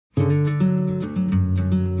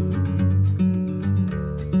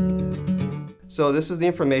So this is the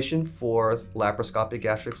information for laparoscopic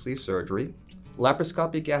gastric sleeve surgery.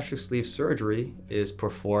 Laparoscopic gastric sleeve surgery is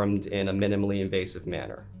performed in a minimally invasive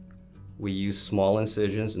manner. We use small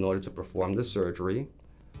incisions in order to perform the surgery.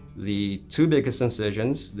 The two biggest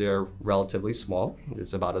incisions, they're relatively small.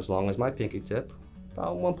 It's about as long as my pinky tip,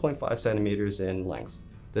 about 1.5 centimeters in length.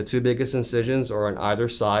 The two biggest incisions are on either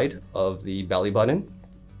side of the belly button,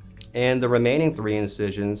 and the remaining three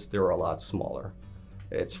incisions, they're a lot smaller.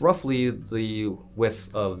 It's roughly the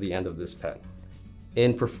width of the end of this pen.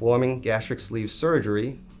 In performing gastric sleeve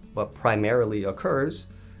surgery, what primarily occurs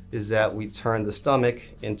is that we turn the stomach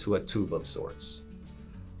into a tube of sorts.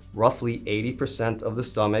 Roughly 80% of the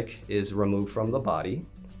stomach is removed from the body.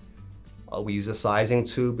 We use a sizing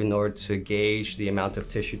tube in order to gauge the amount of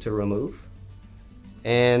tissue to remove.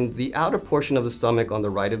 And the outer portion of the stomach on the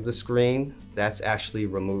right of the screen, that's actually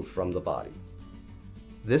removed from the body.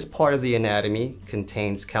 This part of the anatomy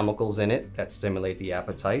contains chemicals in it that stimulate the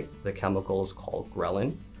appetite. The chemical is called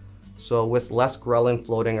ghrelin. So with less ghrelin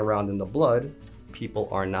floating around in the blood, people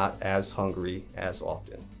are not as hungry as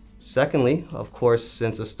often. Secondly, of course,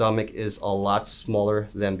 since the stomach is a lot smaller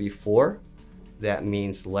than before, that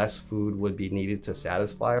means less food would be needed to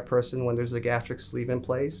satisfy a person when there's a gastric sleeve in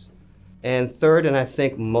place. And third, and I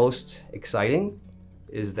think most exciting,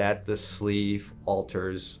 is that the sleeve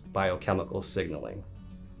alters biochemical signaling,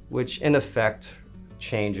 which in effect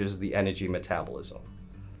changes the energy metabolism.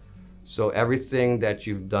 So everything that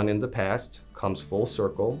you've done in the past comes full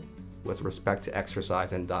circle with respect to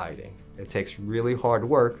exercise and dieting. It takes really hard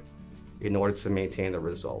work in order to maintain the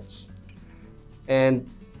results. And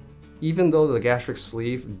even though the gastric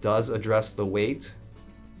sleeve does address the weight,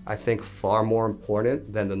 I think far more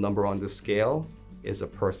important than the number on the scale is a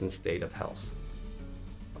person's state of health,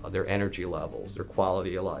 their energy levels, their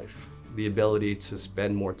quality of life, the ability to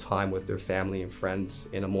spend more time with their family and friends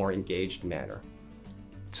in a more engaged manner.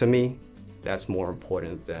 To me, that's more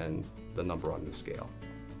important than the number on the scale.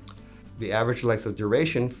 The average length of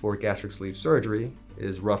duration for gastric sleeve surgery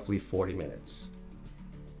is roughly 40 minutes.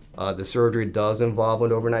 The surgery does involve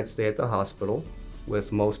an overnight stay at the hospital,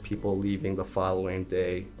 with most people leaving the following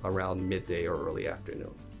day around midday or early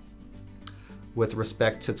afternoon. With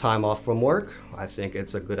respect to time off from work, I think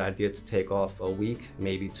it's a good idea to take off a week,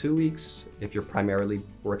 maybe 2 weeks, if you're primarily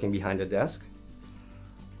working behind a desk.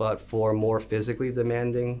 But for more physically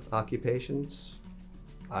demanding occupations,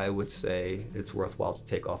 I would say it's worthwhile to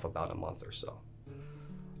take off about a month or so.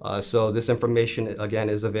 So this information, again,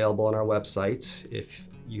 is available on our website. If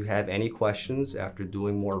you have any questions after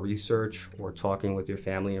doing more research or talking with your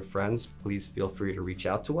family and friends, please feel free to reach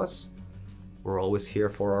out to us. We're always here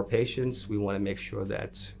for our patients. We want to make sure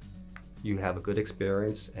that you have a good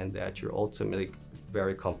experience and that you're ultimately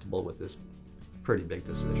very comfortable with this pretty big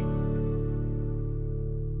decision.